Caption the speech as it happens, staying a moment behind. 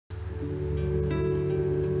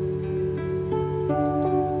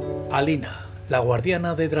Alina, la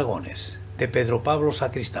guardiana de dragones, de Pedro Pablo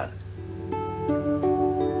Sacristán.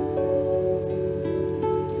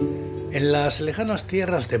 En las lejanas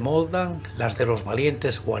tierras de Moldan, las de los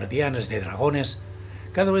valientes guardianes de dragones,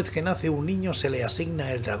 cada vez que nace un niño se le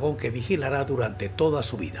asigna el dragón que vigilará durante toda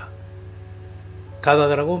su vida. Cada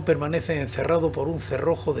dragón permanece encerrado por un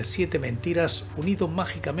cerrojo de 7 mentiras unido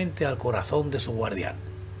mágicamente al corazón de su guardián.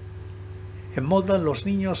 En Moldan los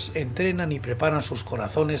niños entrenan y preparan sus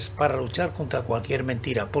corazones para luchar contra cualquier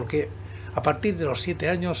mentira, porque a partir de los 7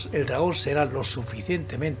 años el dragón será lo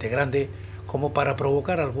suficientemente grande como para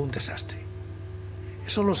provocar algún desastre.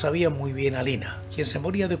 Eso lo sabía muy bien Alina, quien se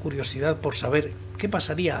moría de curiosidad por saber qué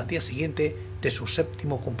pasaría al día siguiente de su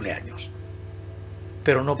 7º cumpleaños.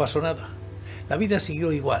 Pero no pasó nada. La vida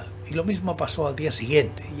siguió igual, y lo mismo pasó al día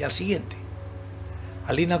siguiente y al siguiente.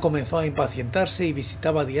 Alina comenzó a impacientarse y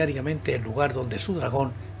visitaba diariamente el lugar donde su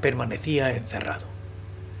dragón permanecía encerrado.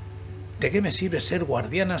 ¿De qué me sirve ser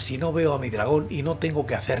guardiana si no veo a mi dragón y no tengo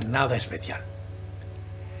que hacer nada especial?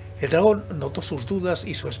 El dragón notó sus dudas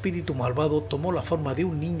y su espíritu malvado tomó la forma de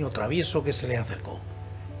un niño travieso que se le acercó.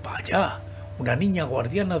 «Vaya, una niña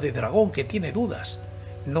guardiana de dragón que tiene dudas».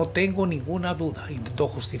 «No tengo ninguna duda», intentó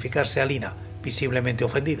justificarse Alina, visiblemente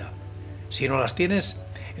ofendida. «Si no las tienes,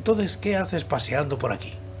 entonces ¿qué haces paseando por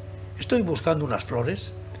aquí?» «Estoy buscando unas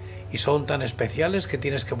flores». «¿Y son tan especiales que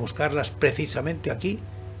tienes que buscarlas precisamente aquí?»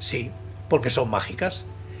 «Sí, porque son mágicas».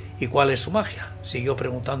 «¿Y cuál es su magia?», siguió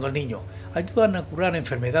preguntando el niño. «Ayudan a curar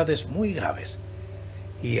enfermedades muy graves».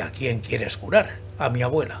 «¿Y a quién quieres curar?» «A mi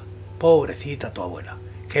abuela». «Pobrecita tu abuela.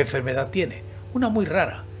 ¿Qué enfermedad tiene?» «Una muy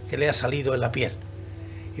rara, que le ha salido en la piel».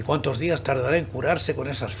 «¿Y cuántos días tardará en curarse con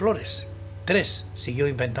esas flores?» 3, siguió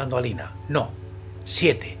inventando Alina. «No,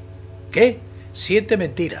 7. «¿Qué? 7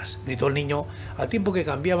 mentiras», gritó el niño, al tiempo que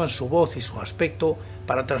cambiaban su voz y su aspecto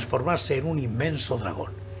para transformarse en un inmenso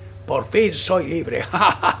dragón. «Por fin soy libre. ¡Ja,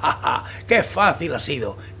 ja, ja, ja! ¡Qué fácil ha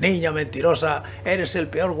sido! Niña mentirosa, eres el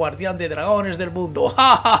peor guardián de dragones del mundo.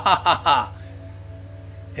 ¡Ja, ja, ja, ja, ja!».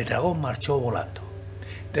 El dragón marchó volando.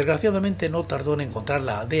 Desgraciadamente no tardó en encontrar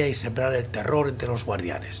la aldea y sembrar el terror entre los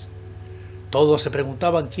guardianes. Todos se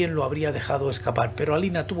preguntaban quién lo habría dejado escapar, pero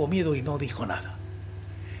Alina tuvo miedo y no dijo nada.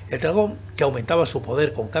 El dragón, que aumentaba su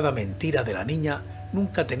poder con cada mentira de la niña,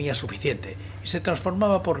 nunca tenía suficiente y se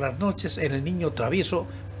transformaba por las noches en el niño travieso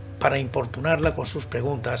para importunarla con sus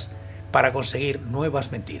preguntas, para conseguir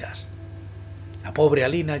nuevas mentiras. La pobre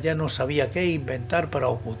Alina ya no sabía qué inventar para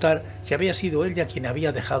ocultar que había sido ella quien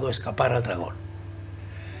había dejado escapar al dragón.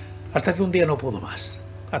 Hasta que un día no pudo más.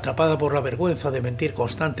 Atrapada por la vergüenza de mentir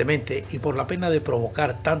constantemente y por la pena de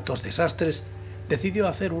provocar tantos desastres, decidió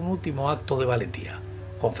hacer un último acto de valentía,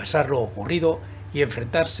 confesar lo ocurrido y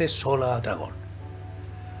enfrentarse sola al dragón.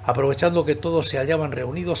 Aprovechando que todos se hallaban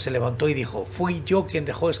reunidos, se levantó y dijo: «Fui yo quien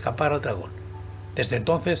dejó escapar al dragón. Desde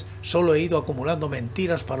entonces solo he ido acumulando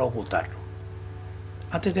mentiras para ocultarlo».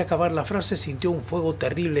 Antes de acabar la frase sintió un fuego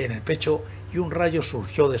terrible en el pecho y un rayo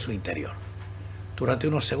surgió de su interior. Durante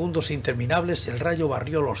unos segundos interminables el rayo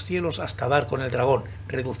barrió los cielos hasta dar con el dragón,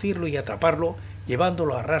 reducirlo y atraparlo,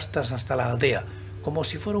 llevándolo a rastras hasta la aldea, como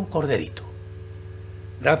si fuera un corderito.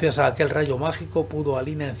 Gracias a aquel rayo mágico pudo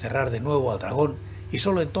Alina encerrar de nuevo al dragón, y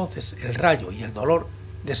solo entonces el rayo y el dolor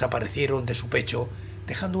desaparecieron de su pecho,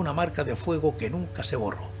 dejando una marca de fuego que nunca se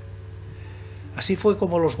borró. Así fue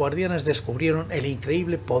como los guardianes descubrieron el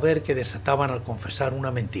increíble poder que desataban al confesar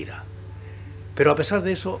una mentira. Pero a pesar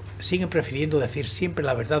de eso, siguen prefiriendo decir siempre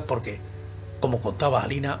la verdad porque, como contaba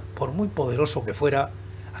Alina, por muy poderoso que fuera,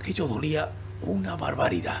 aquello dolía una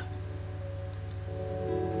barbaridad.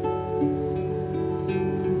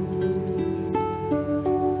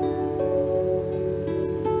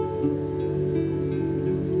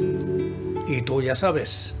 Y tú ya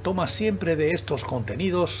sabes, toma siempre de estos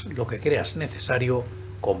contenidos lo que creas necesario,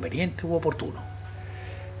 conveniente u oportuno.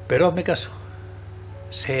 Pero hazme caso,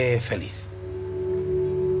 sé feliz.